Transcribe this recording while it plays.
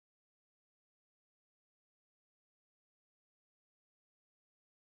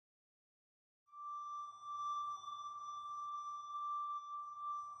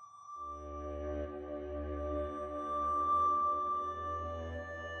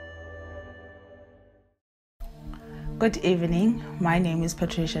Good evening, my name is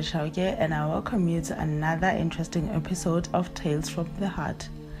Patricia Chauke and I welcome you to another interesting episode of Tales from the Heart.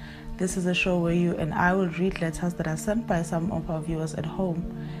 This is a show where you and I will read letters that are sent by some of our viewers at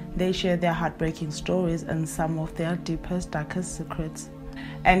home. They share their heartbreaking stories and some of their deepest, darkest secrets.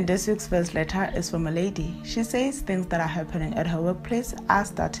 And this week's first letter is from a lady. She says things that are happening at her workplace are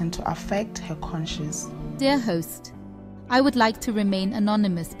starting to affect her conscience. Dear host, I would like to remain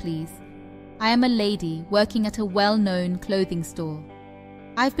anonymous, please. I am a lady working at a well-known clothing store.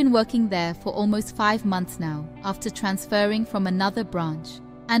 I've been working there for almost 5 months now after transferring from another branch.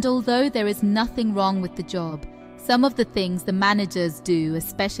 And although there is nothing wrong with the job, some of the things the managers do,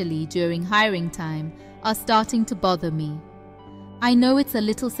 especially during hiring time, are starting to bother me. I know it's a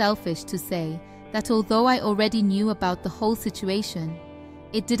little selfish to say that although I already knew about the whole situation,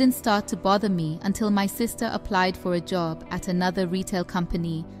 it didn't start to bother me until my sister applied for a job at another retail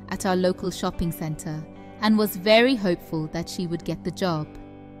company at our local shopping center and was very hopeful that she would get the job.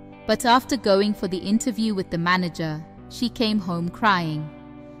 But after going for the interview with the manager, she came home crying.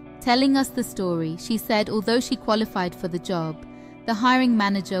 Telling us the story, she said although she qualified for the job, the hiring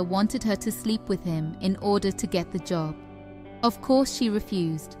manager wanted her to sleep with him in order to get the job. Of course she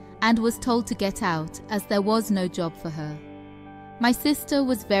refused and was told to get out as there was no job for her. My sister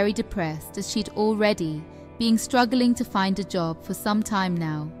was very depressed as she'd already been struggling to find a job for some time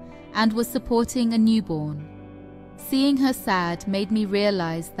now and was supporting a newborn. Seeing her sad made me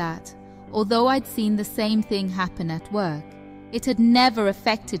realize that, although I'd seen the same thing happen at work, it had never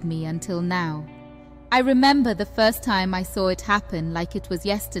affected me until now. I remember the first time I saw it happen like it was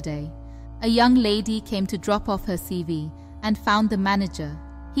yesterday. A young lady came to drop off her CV and found the manager.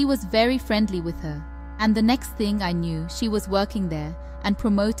 He was very friendly with her. And the next thing I knew, she was working there and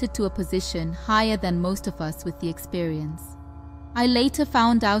promoted to a position higher than most of us with the experience. I later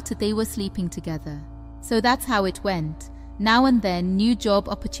found out that they were sleeping together. So that's how it went. Now and then, new job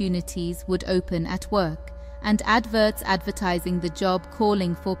opportunities would open at work, and adverts advertising the job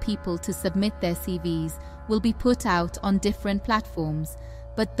calling for people to submit their CVs will be put out on different platforms,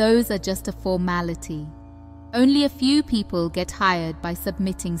 but those are just a formality. Only a few people get hired by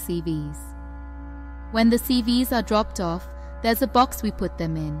submitting CVs. When the CVs are dropped off, there's a box we put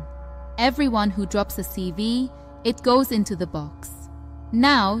them in. Everyone who drops a CV, it goes into the box.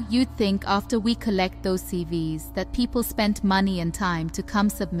 Now, you'd think after we collect those CVs that people spent money and time to come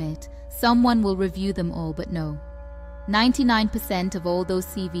submit, someone will review them all, but no. 99% of all those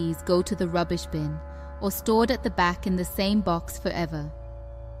CVs go to the rubbish bin or stored at the back in the same box forever.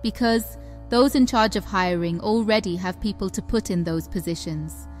 Because those in charge of hiring already have people to put in those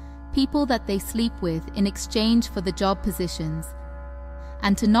positions. People that they sleep with in exchange for the job positions.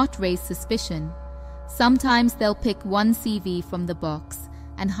 And to not raise suspicion, sometimes they'll pick one CV from the box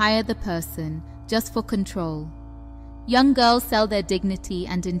and hire the person just for control. Young girls sell their dignity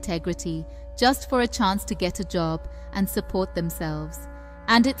and integrity just for a chance to get a job and support themselves.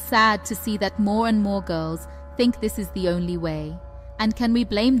 And it's sad to see that more and more girls think this is the only way. And can we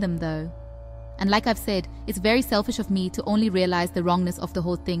blame them though? And like I've said, it's very selfish of me to only realize the wrongness of the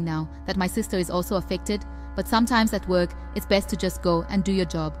whole thing now, that my sister is also affected. But sometimes at work, it's best to just go and do your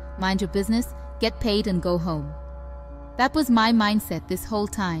job, mind your business, get paid and go home. That was my mindset this whole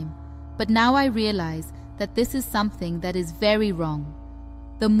time. But now I realize that this is something that is very wrong.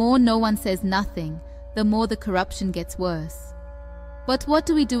 The more no one says nothing, the more the corruption gets worse. But what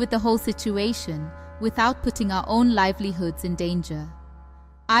do we do with the whole situation without putting our own livelihoods in danger?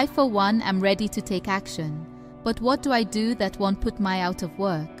 I, for one, am ready to take action, but what do I do that won't put me out of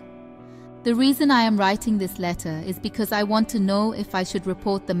work? The reason I am writing this letter is because I want to know if I should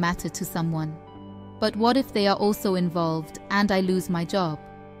report the matter to someone. But what if they are also involved and I lose my job?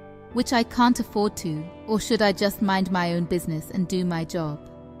 Which I can't afford to, or should I just mind my own business and do my job?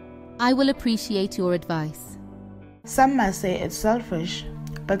 I will appreciate your advice. Some might say it's selfish,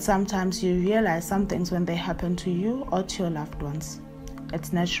 but sometimes you realize some things when they happen to you or to your loved ones.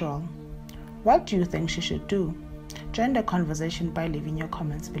 It's natural. What do you think she should do? Join the conversation by leaving your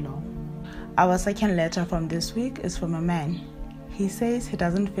comments below. Our second letter from this week is from a man. He says he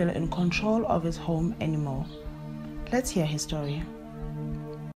doesn't feel in control of his home anymore. Let's hear his story.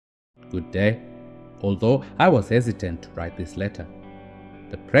 Good day. Although I was hesitant to write this letter,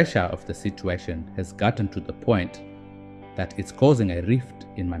 the pressure of the situation has gotten to the point that it's causing a rift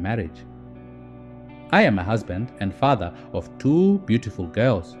in my marriage. I am a husband and father of 2 beautiful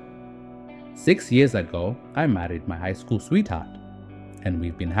girls. 6 years ago, I married my high school sweetheart, and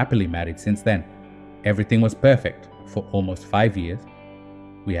we've been happily married since then. Everything was perfect for almost 5 years.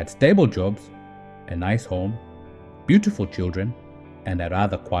 We had stable jobs, a nice home, beautiful children, and a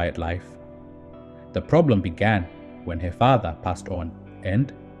rather quiet life. The problem began when her father passed on,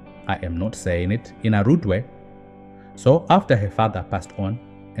 and I am not saying it in a rude way. So after her father passed on,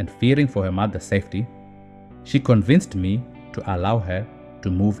 and fearing for her mother's safety, she convinced me to allow her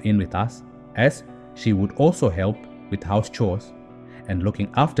to move in with us, as she would also help with house chores and looking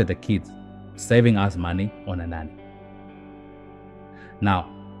after the kids, saving us money on a nanny. Now,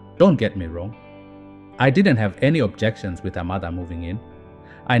 don't get me wrong. I didn't have any objections with her mother moving in.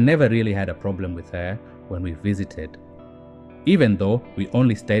 I never really had a problem with her when we visited, even though we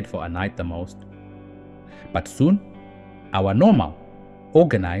only stayed for a night the most. But soon, our normal,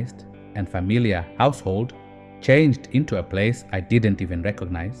 organized, and familiar household changed into a place I didn't even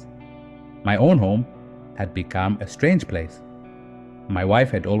recognize. My own home had become a strange place. My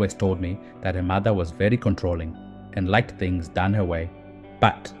wife had always told me that her mother was very controlling and liked things done her way,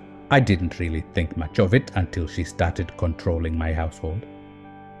 but I didn't really think much of it until she started controlling my household.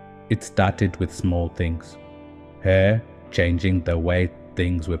 It started with small things, her changing the way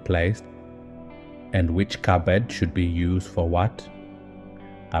things were placed and which cupboard should be used for what.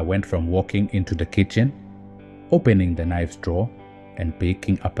 I went from walking into the kitchen, opening the knives drawer and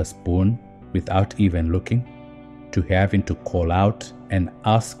picking up a spoon without even looking, to having to call out and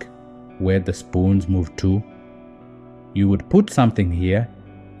ask where the spoons moved to. You would put something here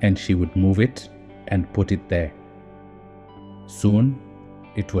and she would move it and put it there. Soon,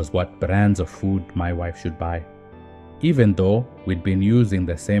 it was what brands of food my wife should buy, even though we'd been using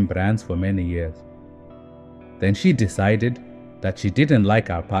the same brands for many years. Then she decided that she didn't like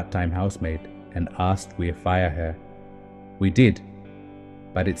our part-time housemaid and asked we fire her. We did,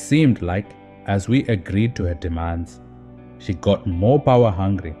 but it seemed like as we agreed to her demands, she got more power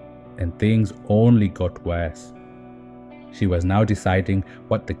hungry and things only got worse. She was now deciding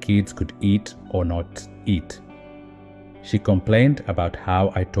what the kids could eat or not eat. She complained about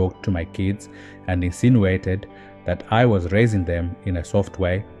how I talked to my kids and insinuated that I was raising them in a soft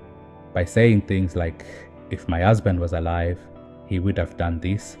way by saying things like, if my husband was alive, he would have done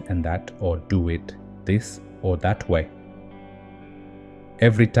this and that, or do it this or that way.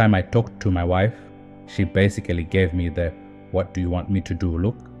 Every time I talked to my wife, she basically gave me the "what do you want me to do"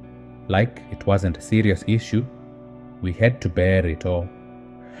 look, like it wasn't a serious issue. We had to bear it all.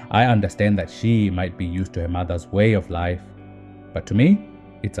 I understand that she might be used to her mother's way of life, but to me,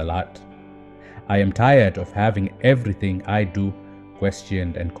 it's a lot. I am tired of having everything I do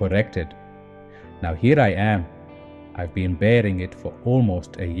questioned and corrected. Now here I am. I've been bearing it for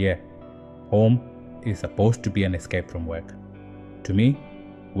almost a year. Home is supposed to be an escape from work. To me,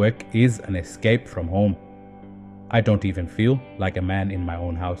 work is an escape from home. I don't even feel like a man in my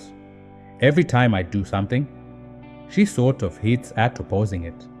own house. Every time I do something, she sort of hits at opposing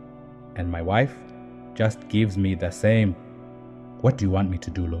it. And my wife just gives me the same "what do you want me to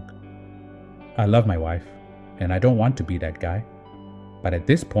do" look. I love my wife, and I don't want to be that guy. But at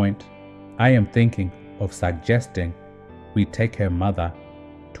this point, I am thinking of suggesting we take her mother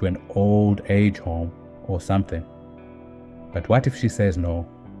to an old age home or something. But what if she says no?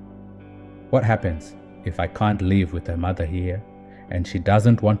 What happens if I can't live with her mother here and she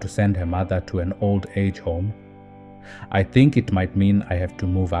doesn't want to send her mother to an old age home? I think it might mean I have to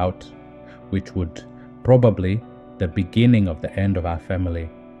move out, which would probably the beginning of the end of our family.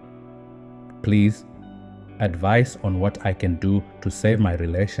 Please, advice on what I can do to save my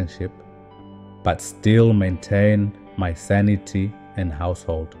relationship, but still maintain my sanity and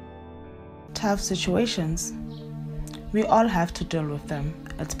household. Tough situations. We all have to deal with them.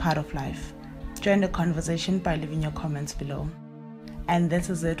 It's part of life. Join the conversation by leaving your comments below. And this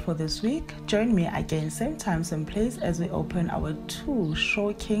is it for this week. Join me again, same time, same place, as we open our 2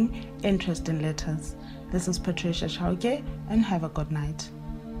 shocking, interesting letters. This is Patricia Chauke, and have a good night.